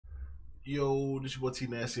Yo, this your boy T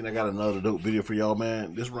Nasty, and I got another dope video for y'all,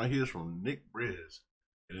 man. This one right here is from Briz,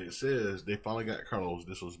 and it says they finally got Carlos.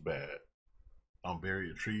 This was bad. I'm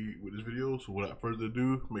very intrigued with this video, so without further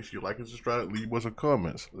ado, make sure you like and subscribe, leave us some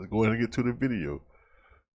comments. Let's go ahead and get to the video.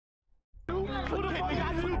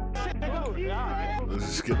 Let's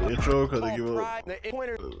just skip the intro because they give up.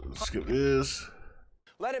 Skip this.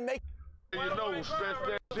 Let it make. You know, stretch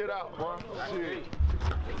that shit out, bro. Shit.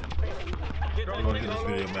 I'm gonna get this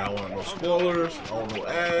video, man. I want no spoilers. I want no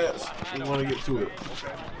ads. We want to get to it.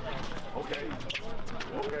 Okay.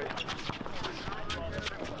 Okay.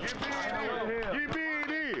 Get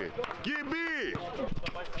big in. Get big.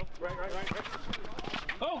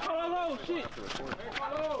 Oh, hello, shit.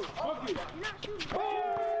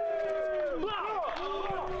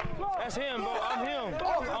 That's him, bro. I'm him.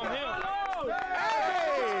 I'm him.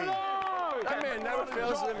 Hey! That man never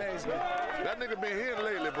fails to amaze me. That nigga been here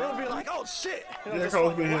lately, bro. He'll be like, oh shit. Yeah,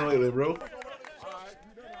 Carlos been here lately, bro.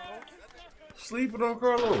 Sleeping on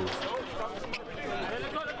Carlos.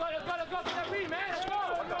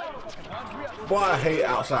 Boy, I hate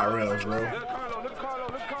outside rails, bro. Look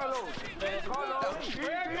Carlos.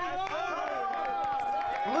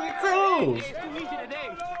 Look at Carlos.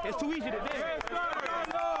 It's too easy today.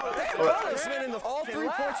 Carlos winning all 3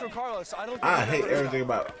 points from Carlos. I hate everything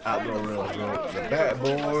about outdoor rails, bro. The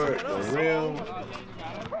backboard, the rim,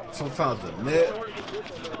 sometimes the net,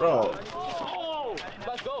 bro.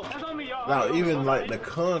 Now even like the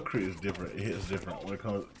concrete is different. It hits different when it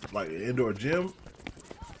comes like an indoor gym.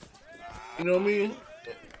 You know what I mean?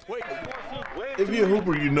 If you're a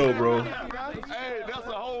hooper, you know, bro. Hey, that's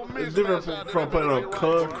a whole mix. It's different from playing on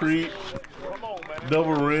concrete,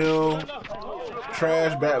 double rim,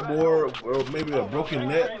 trash backboard, or maybe a broken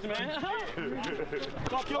net.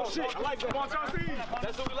 Talk your shit. I like that.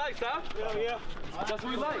 That's what we like, Sal. Yeah. That's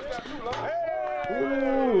what we like.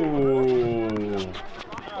 Ooh.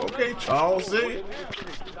 Okay, Charles. See?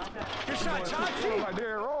 Good shot, Chauncey. Like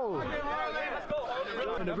they're rolling.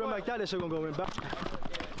 And the rim like that, that shit gonna go in back.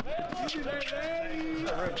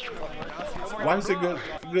 Why is it good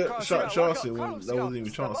shot Chauncey when that wasn't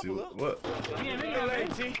even Chauncey? What? Hey,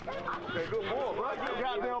 good boy, bro. You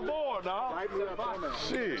goddamn board, dog.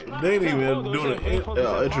 Shit. They ain't even doing an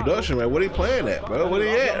introduction, man. What he playing at, bro? What he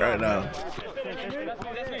at right now?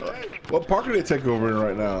 What park are they taking over in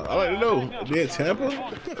right now? I like to know. They in Tampa?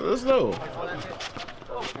 Let's know.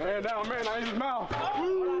 Man down, man, out his mouth.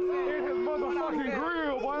 In his motherfucking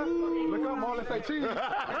grill, boy. Look up, all that cheese.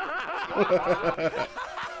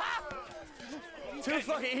 Too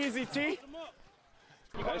fucking easy, T.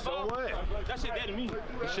 That's so what? That shit dead to me.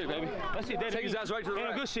 Good shit, baby. That shit dead to me. Take his ass right to the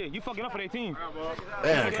right. Good shit. You fucking up for that team.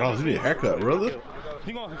 Man, Carlos, you need a haircut, brother.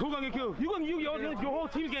 Who gonna get killed? Your whole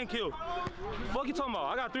team's getting killed. Fuck you talking about?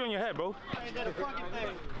 I got 3 on your head, bro.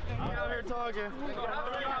 I'm out here talking.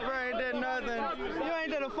 Bro ain't did nothing. You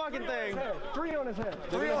ain't did a fucking thing. 3 on his head.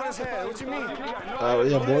 3 on his head. What you mean?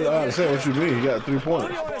 Yeah, boy, I understand what you mean. You got 3 points.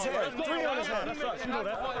 3 on his head. 3 on his head.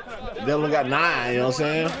 They only got 9, you know what I'm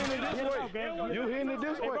saying? You hitting it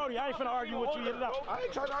this way. Hey, Brody, I ain't finna argue with you. Get it out. I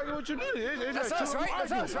ain't trying to argue with you neither. That's us, right?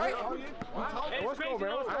 That's us, right? What's going on,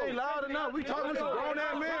 man? I ain't loud enough. We talking to some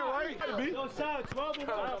grown-ass man, right?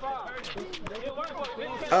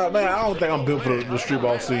 Man, I don't think I'm built for the street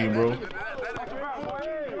ball scene, bro.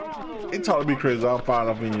 He talking to me crazy. I'm firing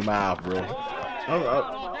up in your mouth, bro.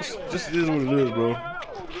 Just is what it is, bro.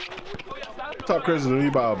 Talk crazy to me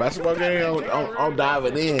about a basketball game. I'm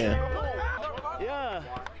diving in. Yeah.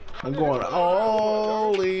 I'm going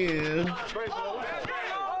all in.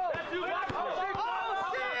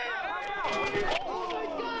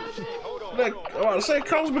 Like, I was about to say,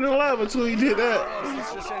 Carlos been alive until he did that.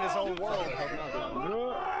 He's just in his own world.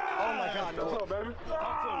 Oh my God, no. What's up, baby?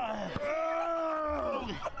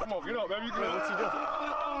 Come on, get up, baby. What's he doing?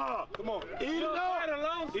 Come on. Eat it up.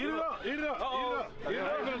 Eat it up. Eat it up. Eat it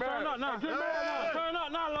up. Turn up now. Turn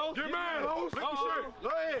up now, Lo. Get mad, Lo. Go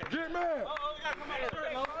ahead. Get mad.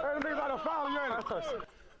 Hey, the niggas out of foul, you ain't it?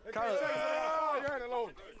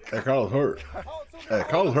 Hey, Carlos hurt. Hey,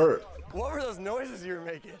 Carlos hurt. What were those noises you were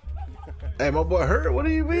making? Hey, my boy hurt. What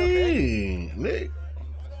do you mean, Nick?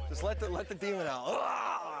 Just let the demon out.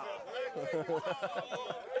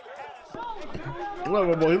 Look,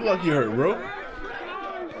 my boy, you look like you hurt, bro.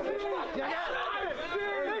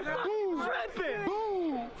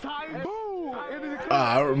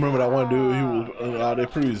 I remember that one dude. He was in all their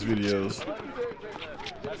previous videos.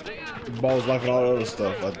 Balls life and all that other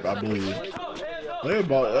stuff. I believe. I think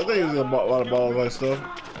he was in a lot of balls life stuff.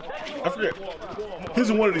 I forget. He's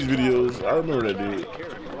in one of these videos. I remember that dude.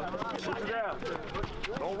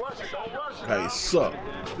 Hey, suck.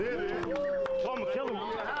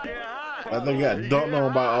 I think he got dunked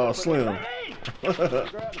on by Slim. If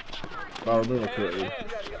I remember correctly.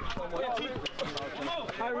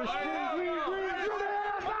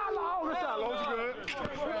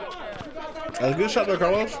 That's a good shot though,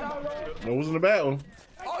 Carlos. That wasn't a bad one.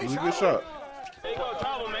 It was a good shot. There you go,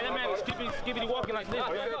 trouble, man. That man is skippity walking like this.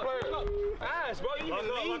 Ass, bro. You even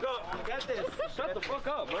leave. Got this. Shut the fuck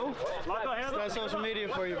up, bro. It's not social media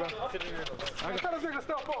for you, bro. Tell this nigga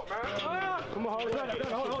step up, man. Come on, hold on.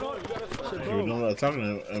 You know what I'm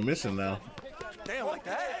talking and missing now. Damn, like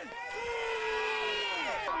that.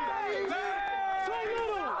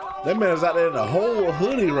 That man's out there in the whole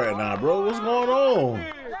hoodie right now, bro. What's going on?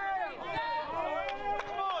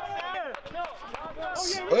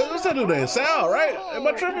 What's that dude name? Sal, right? Am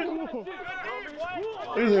I tripping?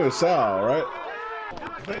 His name is Sal, right?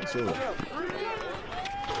 I think so.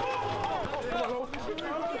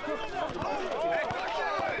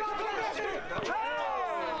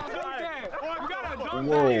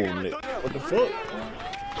 Whoa, Nick. What the fuck?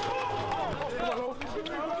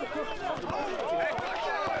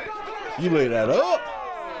 You lay that up?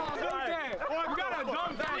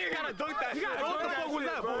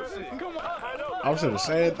 I was saying the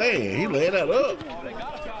same thing. He laid that up.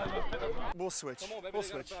 We'll switch.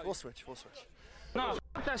 Nah,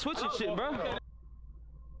 f that switching shit, bro.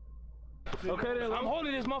 Okay, then I'm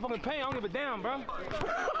holding this motherfucking pain. I don't give a damn, bro.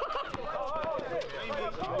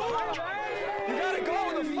 You gotta go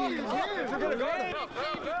with the fucking hands. You're gonna go.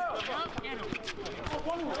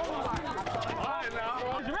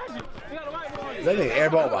 That ain't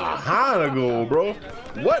airball behind the goal, bro.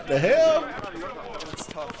 What the hell?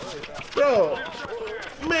 Bro,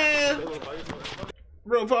 man.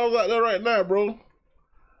 Bro, if I was out there right now, bro,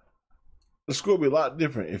 the score would be a lot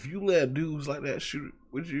different. If you let dudes like that shoot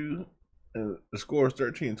with you and the score is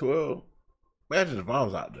 13-12, imagine if I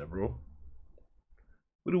was out there, bro.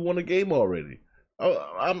 We'd have won the game already.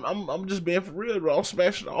 I'm just being for real, bro. I'm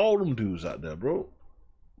smashing all them dudes out there, bro.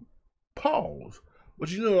 Pause. But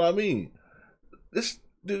you know what I mean? This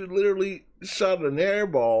dude literally shot an air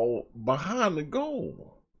ball behind the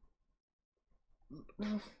goal.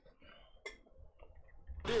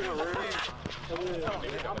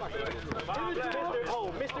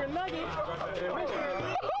 Oh, Mr. Nugget.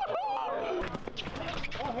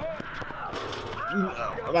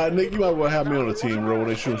 Like, Nick, you might well have me on the team, bro, when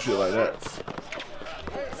they shoot shit like that.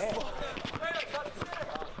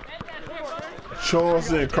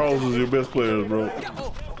 Chauncey and Carlos is your best players, bro.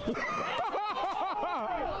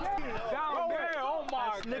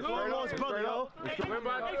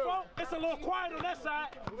 It's a little quiet on that side.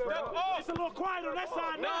 It's a little quiet on that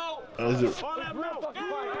side now. Is it?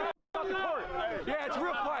 Yeah, it's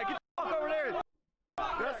real quiet. Get the fuck over there.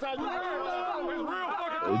 That's how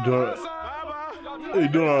you You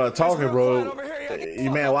doing all that talking, bro? You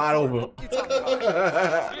man wide open.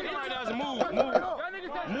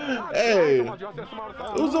 Hey,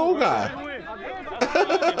 who's the old guy?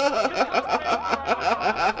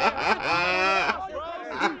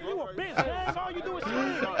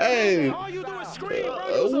 Hey,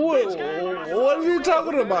 what are you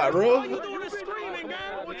talking about, bro?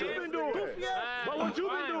 What you been doing? What you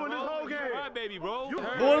been doing this whole game? Baby, bro.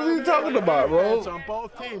 What are you talking about, bro? On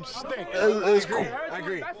both teams stink. It's cool. I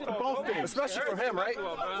agree. Both teams. Especially for him, right?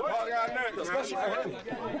 Especially for him.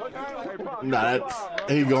 Nah,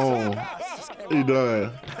 he gone. He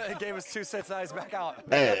done. Gave us 2 sets eyes back out.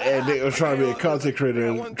 And they was trying to be a content creator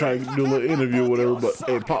and trying to do a little interview or whatever, but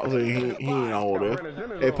hey, Pops, he ain't all there.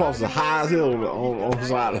 Hey, Pops is high as hell on the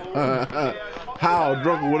side. How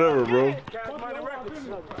drunk or whatever, bro.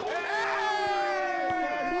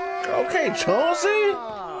 Okay, Chauncey.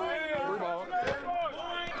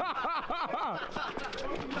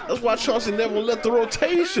 That's why Chauncey never left the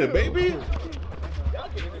rotation, baby.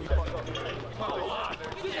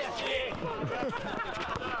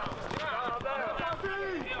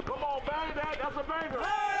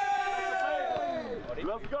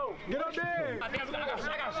 Let's go. Get up there. I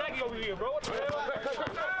got Shaggy over here, bro. What the hell?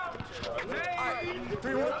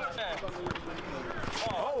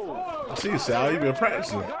 I see you, Sal. You've been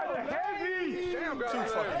practicing.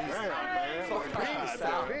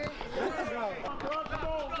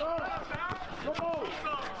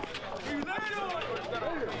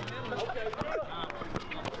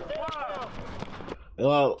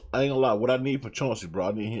 Well, I ain't gonna lie. What I need for Chauncey, bro,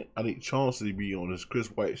 I need Chauncey to be on this Chris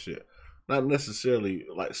White shit. Not necessarily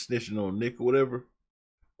like snitching on Nick or whatever,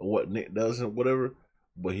 or what Nick does and whatever,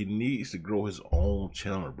 but he needs to grow his own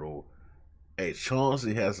channel, bro. Hey,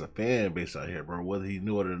 Chauncey has a fan base out here, bro, whether he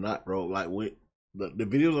knew it or not, bro. Like, when the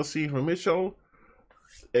videos I see from his show,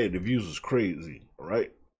 hey, the views is crazy,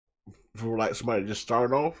 right? For like somebody just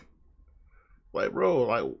starting off, Like, bro,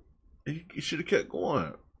 like he should have kept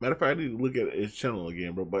going. Matter of fact, I need to look at his channel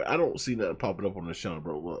again, bro. But I don't see nothing popping up on his channel,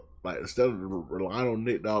 bro. Look, like instead of relying on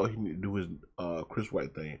Nick Dog, he need to do his Chris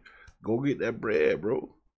White thing. Go get that bread,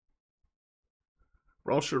 bro.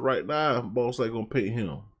 Bro, I'm sure right now, boss ain't gonna pay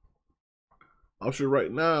him. I'm sure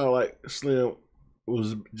right now, like Slim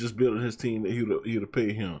was just building his team that he would have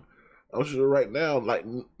paid him. I'm sure right now, like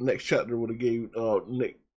next chapter would have gave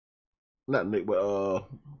Nick, not Nick, but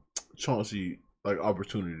Chauncey like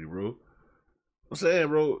opportunity, bro. I'm saying,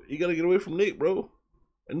 bro, you gotta get away from Nick, bro.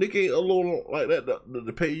 And Nick ain't alone like that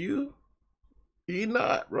to pay you. He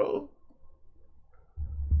not, bro.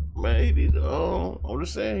 Man, he need. I'm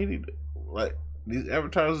just saying, he need like these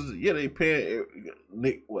advertisers. Yeah, they paying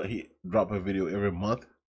Nick. What he drop a video every month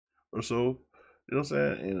or so. You know what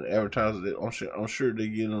I'm saying? And advertisers, I'm sure they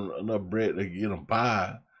get enough bread to get him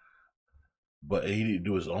by. But he need to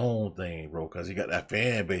do his own thing, bro, because he got that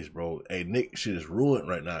fan base, bro. Hey, Nick shit is ruined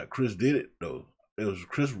right now. Chris did it though. It was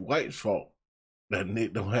Chris White's fault that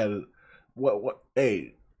Nick don't have it. What?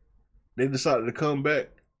 Hey, they decided to come back,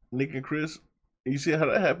 Nick and Chris. You see how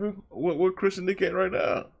that happened? Where Chris and Nick at right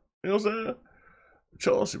now? You know what I'm saying?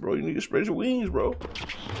 Chauncey, bro, you need to spread your wings, bro.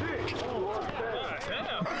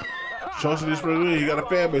 Chauncey needs to spread your wings. You got a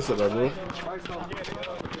fan base up there, bro.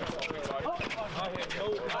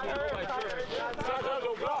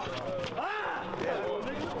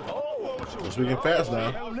 Speaking fast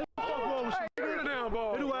now.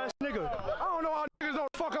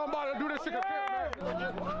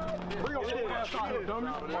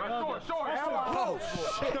 Oh,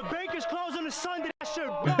 shit. The bank is closed on the Sunday. That shit.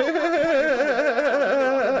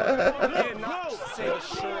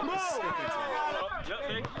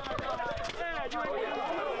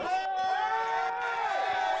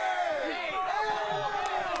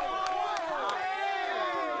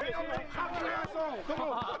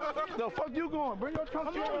 The fuck you going? Bring your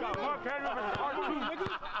trunk. We got Mark Henry versus R2, nigga.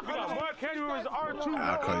 We got Mark Henry versus R2.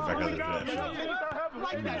 I'll call you back out of the draft.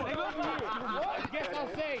 Like that, nigga. Guess I'll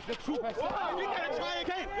say the truth. He gotta try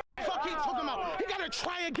again. Fuck he talking about? He gotta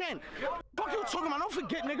try again. Fuck you talking about? Don't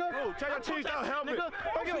forget, nigga. Oh, check out change that helmet. Don't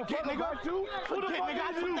forget, nigga. Forget, nigga.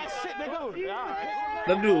 I took that shit, nigga.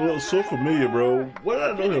 That dude looks so familiar, bro. Where did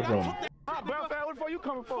I know him from? What you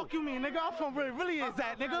coming from? Fuck you mean, nigga? I'm from where it really is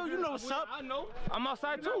at, nigga. You know what's up. I know. I'm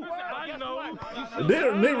outside too. I know.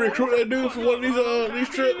 They recruit that dude for one of these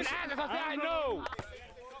trips. I know.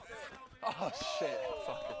 Oh shit.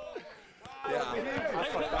 Fuck it. Yeah. I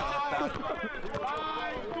fucked up.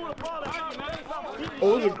 Oh,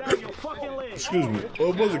 was it? Excuse me.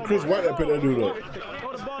 Oh, was it Chris White that put that dude up?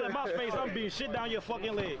 Throw the ball in my face. I'm beating shit down your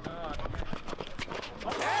fucking leg.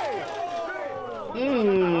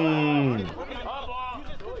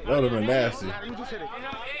 That would have been nasty.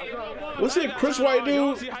 Was he a Chris White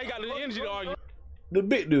dude? The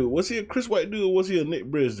big dude. Was he a Chris White dude or was he a Nick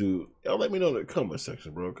Briz dude? Y'all let me know in the comment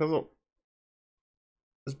section, bro. Because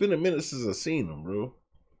it's been a minute since I've seen him, bro.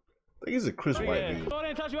 I think he's a Chris White dude. So they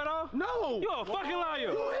didn't touch you at all? No. You're a fucking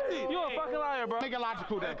liar. You're a fucking liar, bro. Make it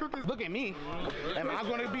logical then. Look at me. Am I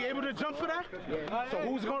gonna be able to jump for that? So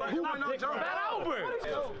who's gonna jump? Fat Albert.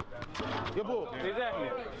 Your boy. Exactly.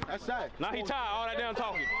 That's that. Now he tired. All that damn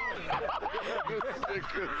talking.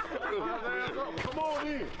 Come on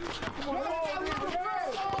in. Come on in.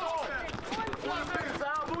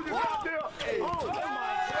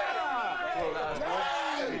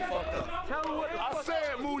 I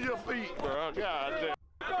said move your feet, bro. God damn.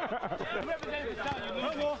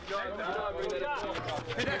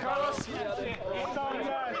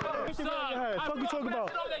 Fuck you talking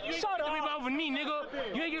about? Shut up. Rebound for knee, nigga.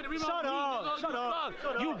 You ain't get the rebound for knee. Shut up.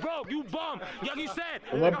 You broke. You bum. Like you said.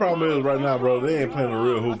 Well, my problem is right now, bro, they ain't playing the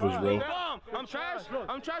real hoopers, bro. I'm trash.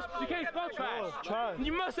 I'm trash. You can't spell trash. Trash.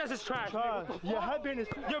 Your mustache is trash. Your headband is.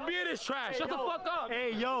 Your beard is trash. Shut the fuck up.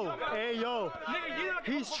 Hey yo. Nigga,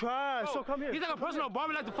 He's trash. So come here. He's like a personal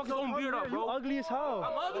barber like to fuck his own beard up, bro. You ugly as hell.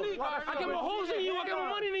 I'm ugly. I get more hoes than you. I get more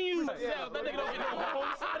money than you. That nigga don't get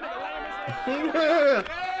hoes.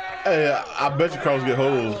 Hey, I bet you Carlos get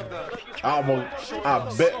hoes. I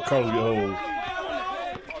bet Carlos get hoes.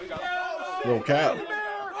 No cap. No,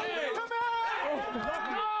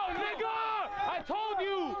 nigga! I told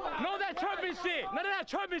you! Know that chirping shit! None of that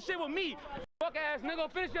chirping shit with me! Fuck ass nigga,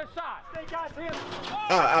 finish your shot!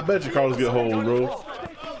 I bet you Carlos get hoes, bro.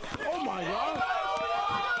 Oh my god.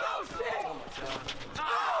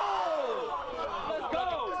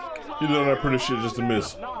 You doing that pretty shit just to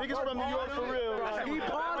miss. Niggas from New York for real. He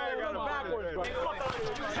paused and got him backwards.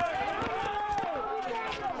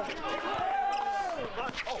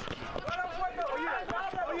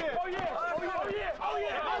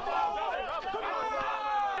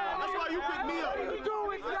 That's why you picked me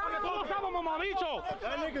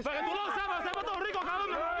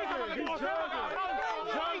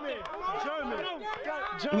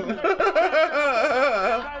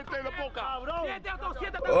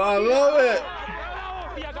Oh, I love it.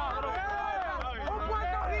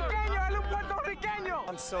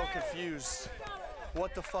 I'm so confused.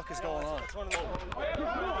 What the fuck is going on?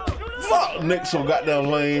 Fuck Nick so goddamn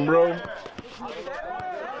lame, bro.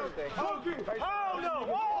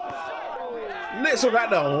 Nick so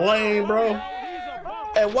goddamn lame, bro.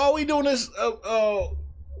 And while we doing this,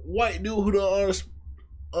 white dude who don't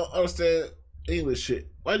understand English shit,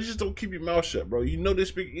 why you just don't keep your mouth shut, bro? You know they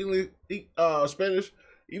speak English, Spanish.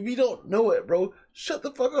 If you don't know it, bro, shut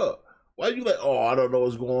the fuck up. Why you like, oh, I don't know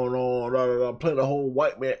what's going on, I'm playing the whole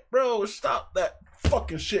white man. Bro, stop that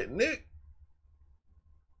fucking shit, Nick.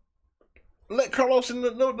 Let Carlos and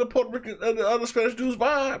the Puerto Rican and the other Spanish dudes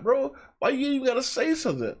vibe, bro. Why you even gotta say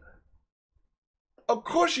something? Of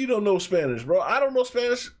course you don't know Spanish, bro. I don't know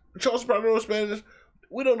Spanish. Charles probably knows Spanish.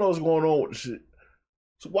 We don't know what's going on with the shit.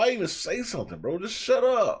 So why even say something, bro? Just shut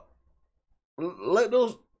up. Let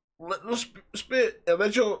those spit and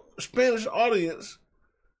let your Spanish audience,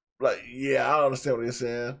 like, yeah, I understand what they're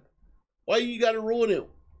saying. Why you gotta ruin it?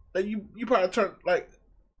 Like you probably turn like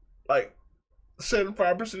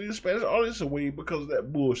 75% of the Spanish audience away because of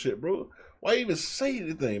that bullshit, bro. Why even say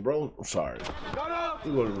anything, bro? I'm sorry.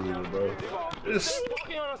 We gonna read it, bro. It's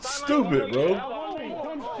stupid, bro.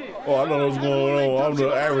 Oh, I know what's going on. I'm the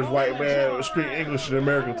average white man who speak English in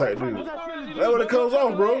American type dude. That's what it comes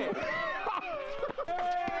off, bro.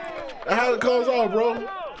 That's how it comes off, bro.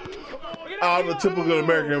 I'm the typical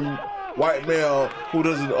American white male who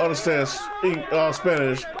doesn't understand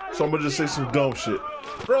Spanish, so I'm gonna just say some dumb shit.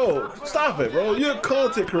 Bro, stop it, bro. You're a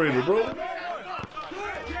content creator, bro.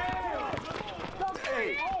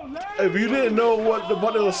 If you didn't know what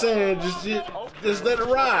they were saying, just let it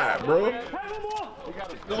ride, bro.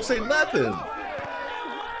 Don't say nothing.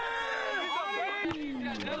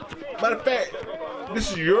 Matter of fact, this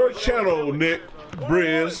is your channel, Nick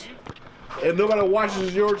Briz, and nobody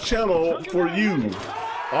watches your channel for you.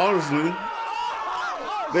 Honestly,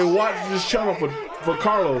 they watch this channel for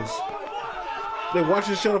Carlos. They watch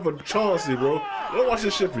this channel for Chauncey, bro. They don't watch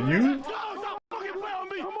this shit for you.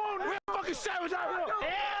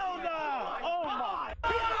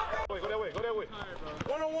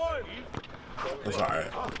 That's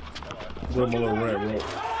alright. Go my little rant, bro.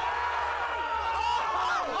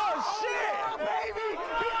 Oh shit, baby!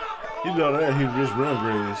 You know that he just ran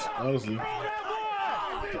Graves, honestly.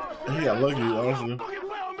 He got lucky, honestly.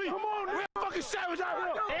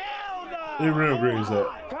 He ran Graves up.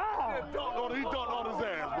 He dunked on his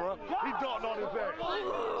ass, bro. He dunked on his ass.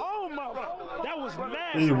 Oh my, that was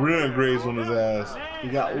nasty. He ran Graves on his ass. He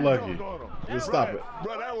got lucky. Just stop it.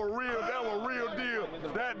 Bro, that was real deal.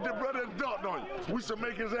 That brother dunked on you. We should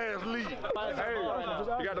make his ass leave. Hey,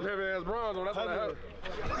 you got them heavy ass bronze on. That's what I have.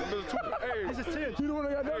 Hey, He's a 10. You the one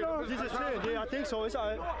that got that on? He's a 10. Yeah, I think so. It's all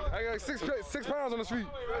right. I got 6 pounds on the street.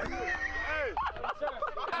 Hey.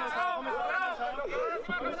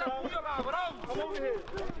 Come over here.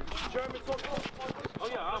 German talk. Oh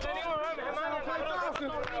yeah,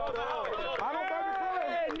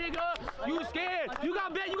 Hey, nigga, you scared? You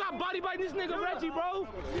got body biting this nigga Reggie, bro.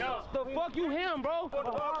 Yeah. The fuck you him, bro? Shut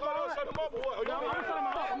him up, boy. I'm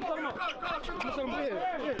shut him up.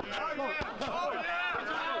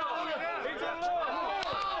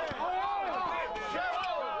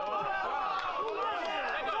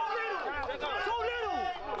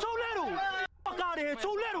 Too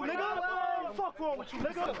little, nigga. What the fuck wrong with you,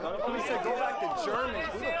 nigga? He said go back to Germany.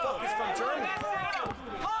 Who the fuck is from Germany?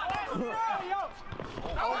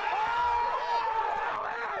 I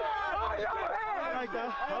like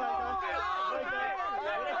that.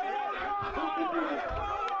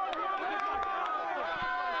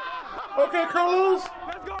 Okay, Carlos.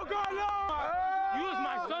 Let's go, Carlos. You was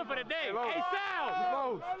my son for the day. Hey,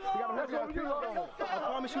 Sal. I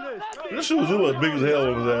promise you this. This shoes do look big as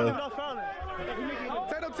hell on his ass.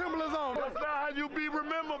 Take them Timberlands on. That's not how you be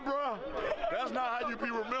remembered, bro. That's not how you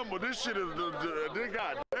be remembered. This shit is this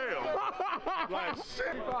goddamn. Like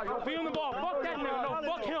shit. Feed him the ball. Fuck that nigga. No,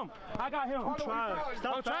 fuck him. I got him. I'm trying.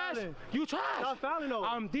 Stop fouling. You trash. Stop fouling, though.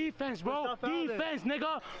 I'm defense, bro. Stop fouling. Defense,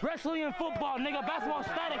 nigga. Wrestling and football, nigga. Basketball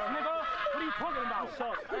statics, nigga. What are you talking about?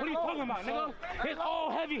 What are you talking about, nigga? It's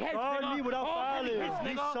all heavy hits, Guard nigga. me without all fouling. heavy hits, He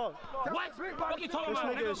nigga. suck. What? What you talking This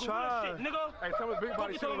about, nigga nigga? is trash. Shit, nigga. Hey, tell me big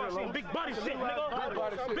body shit. Big body shit,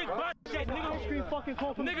 nigga. Big body shit, nigga. Screen fucking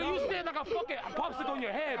call from Nigga, you stand like a fucking popsicle on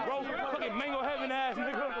your head, bro. Fucking mango heaven ass,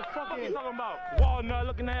 nigga. What you talking about? Walnut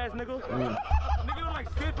looking ass, nigga. Nigga, you look like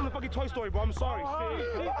Sid from the fucking Toy Story, bro. I'm sorry,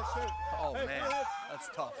 Sid. Oh man.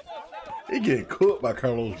 That's tough. He getting cooked by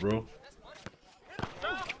Carlos, bro.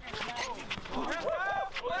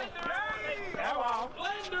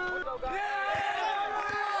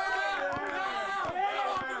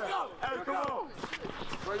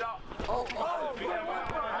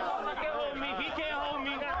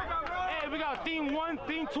 Theme 1,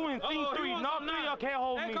 theme 2, and theme 3. No, 3, y'all can't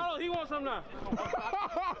hold me. Hey, Carlos, he wants some now.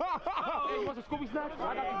 Hey, you want some Scooby snacks?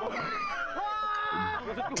 I got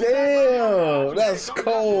you. Damn, that's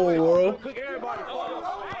cold, bro.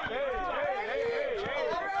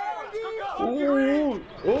 Ooh, ooh,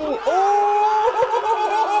 oh!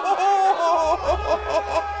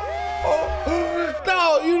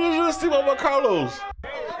 No, you just see my boy Carlos.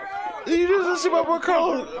 You just see my boy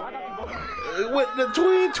Carlos. With the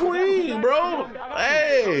tween, bro.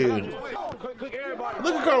 Hey,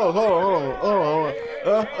 look at Carlos. Hold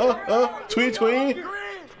on. Tween.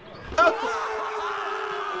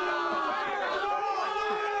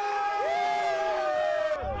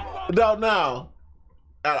 Now,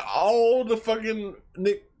 out of all the fucking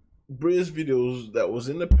Nick Briz videos that was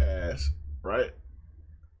in the past, right?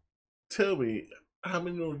 Tell me how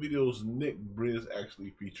many of those videos Nick Briz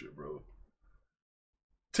actually featured, bro.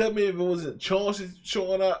 Tell me if it wasn't Chauncey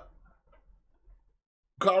showing up,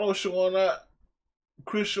 Carlos showing up,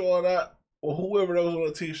 Chris showing up, or whoever that was on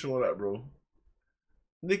the team showing up, bro.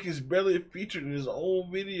 Nick is barely featured in his own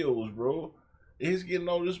videos, bro. And he's getting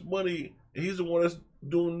all this money, and he's the one that's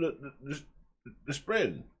doing the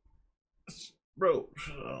spreading. Bro.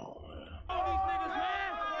 Oh,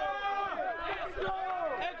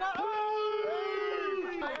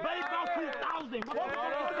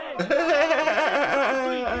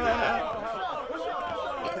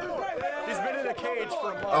 He's been in a cage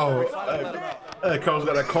for a month. oh, hey, Carlos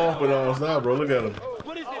got that coffin on us now, bro. Look at him.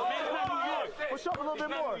 What is it, man? Push up a little bit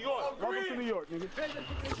more. Welcome to New York, nigga.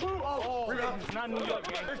 It's not New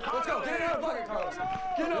York, man. Let's go. Get it out of the bucket, Carlos.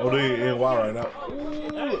 Get it out. Oh, they in Y right now.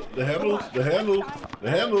 Ooh, the handles.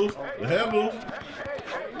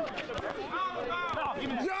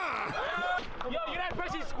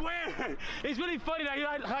 It's really funny that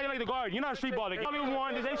how you like the guard. You're not street balling. Volume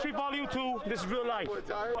 1, this ain't street volume 2. This is real life.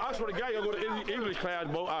 I swear to God, you'll go to English class,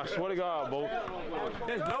 bro. I swear to God, bro.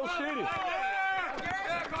 There's no shitty.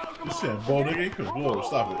 You said, bro, nigga, you could blow.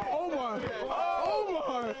 Stop it. Oh my.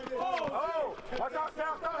 Watch out,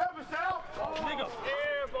 Sal. Stop helping, Sal. Nigga,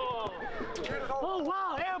 airball. Oh,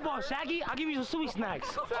 wow, airball, Shaggy. I'll give you some sweet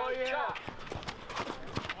snacks. Oh, yeah.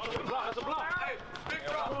 That's a block. Hey, big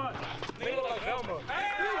drop. Nigga like Elmer.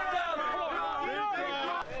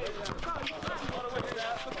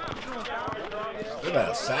 Look at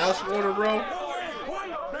that South water, bro.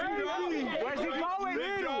 Where's he going?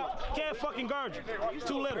 Can't fucking guard you. It's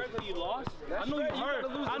too little. You lost? I know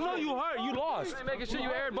you hurt. You lost. Making sure you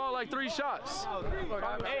airball like 3 shots.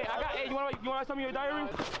 Hey, you want to write something in your diary?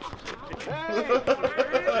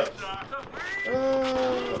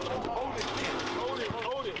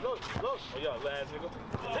 Hold it. Look. Oh, yeah, last nigga.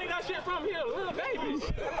 Take that shit from here, little babies.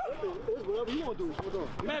 Whatever you want to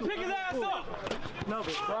do. Man, pick his ass up. No,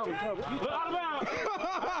 but probably. Look out of bounds.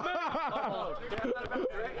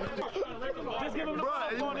 Just give him the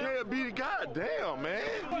ball. You can't beat it. Goddamn, man.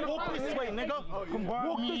 Walk this way, nigga.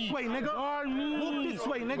 Walk this way, nigga. Guard me. Walk this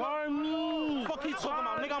way, nigga. Guard me. Fuck you talking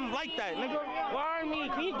about, nigga? I'm like that, nigga. Guard me.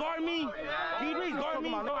 Can you guard me? Can you please guard me?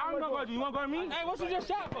 No, I'm not guard you. You want to guard me? Hey, what you just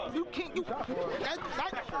shot for? You can't.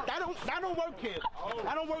 That don't work here.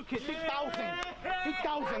 I don't work here. 3,000.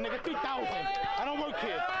 3,000, nigga. 3,000. I don't work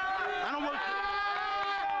here. I don't work here.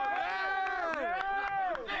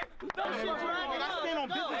 I stand on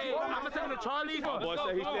business. I'm gonna take him to Charlie's. Boy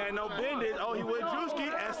said he stand no bending. Oh, he with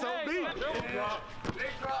Drewski. SOB.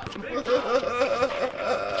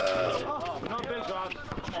 No big drops.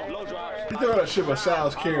 Low drops. He threw that shit by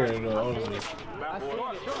Sal's carrying, honestly.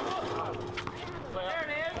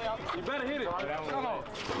 You better hit it. Come on.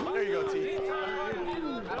 There you go, T.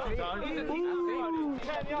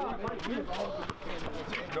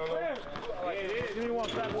 You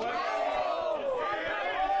want that boy?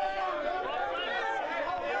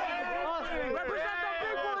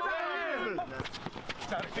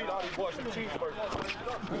 Trying to feed all these boys some cheeseburgers.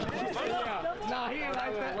 Nah, he ain't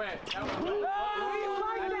like that. He's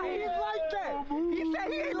like that. He said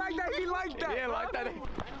he ain't like that. He like that. He ain't like that.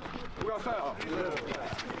 We gonna say,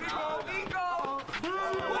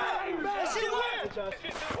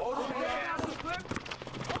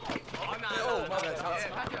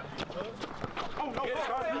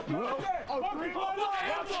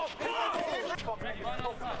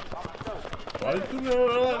 Why you do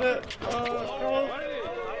that like that?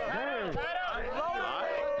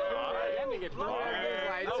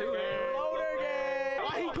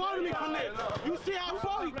 you calling me from there? You see how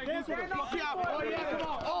far he dance with him? You see how far he dance with him?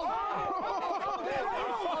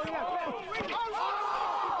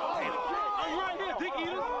 I'm right here, dick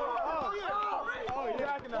eater.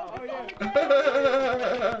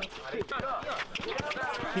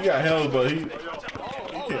 He got hell, but he can't.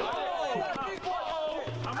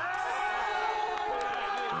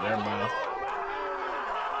 Never mind.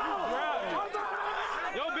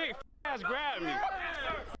 Yo, big ass grabbed me.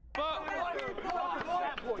 Fuck.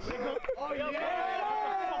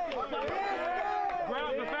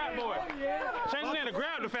 Grab the fat boy. Change his name to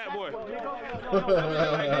grab the fat boy.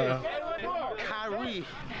 Kyrie,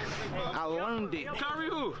 I learned it. Kyrie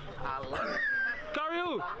who? I learned it. Kyrie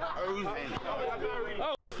who? Irvin.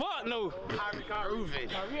 Oh, fuck no. Irvin.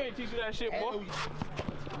 Kyrie ain't teach you that shit, boy.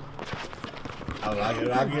 I like it.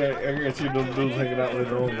 I guarantee them dudes hanging out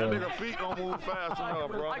later on. That nigga feet don't move fast enough,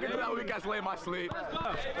 bro. I can tell we got to lay in my sleep.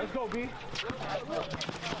 Let's go, B.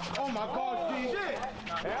 Oh my God, B.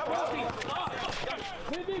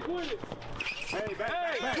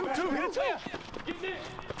 Hey, two. Get this.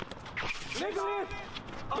 Nigga,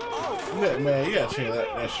 Yeah, man, you gotta change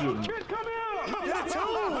that shooting. come here. Get it too.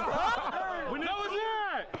 We know it's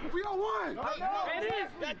that. We on one. It is.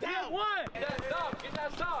 Get one. Get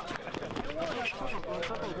that stop.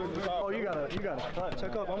 Oh, you gotta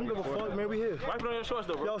check up. I'm gonna fuck, man. We here. Wipe it on your shorts,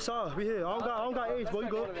 though, bro. Yo, sorry, we here. I don't got age, bro. You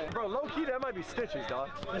go. Bro, low key, that might be stitches, dog.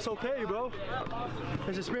 It's okay, bro.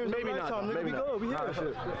 It's experience. Maybe not, Lifetime, nigga. maybe We not. good. We here. Nah,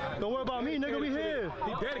 shit. Don't worry about me, nigga. We here.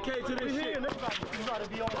 He dedicated to We this here, shit. nigga. You gotta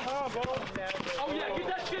be on time, bro. Oh, yeah, get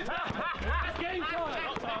that shit. That's game time.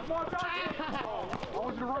 I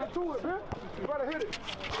want you to run to it, man. You better hit it.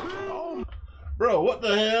 Bro, what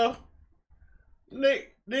the hell?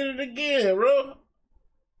 Nick did it again, bro.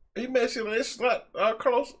 He made it seem like it's not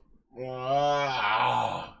Carlos.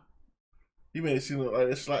 He made it seem like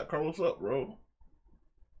it's not Carlos up, bro.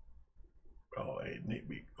 Oh, hey, Nick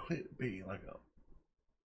be clickbaiting like a.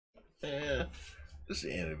 Man, this is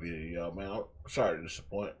the end of the video, y'all, man. I'm sorry to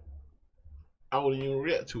disappoint. I wouldn't even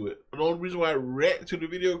react to it. The only reason why I react to the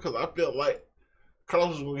video because I felt like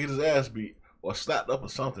Carlos was gonna get his ass beat or slapped up or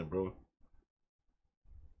something, bro.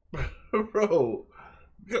 Bro,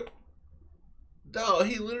 dog,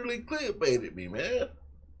 he literally clickbaited me, man.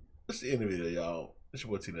 That's the end of the video, y'all. It's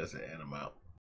your boy T. That's it, and I'm out.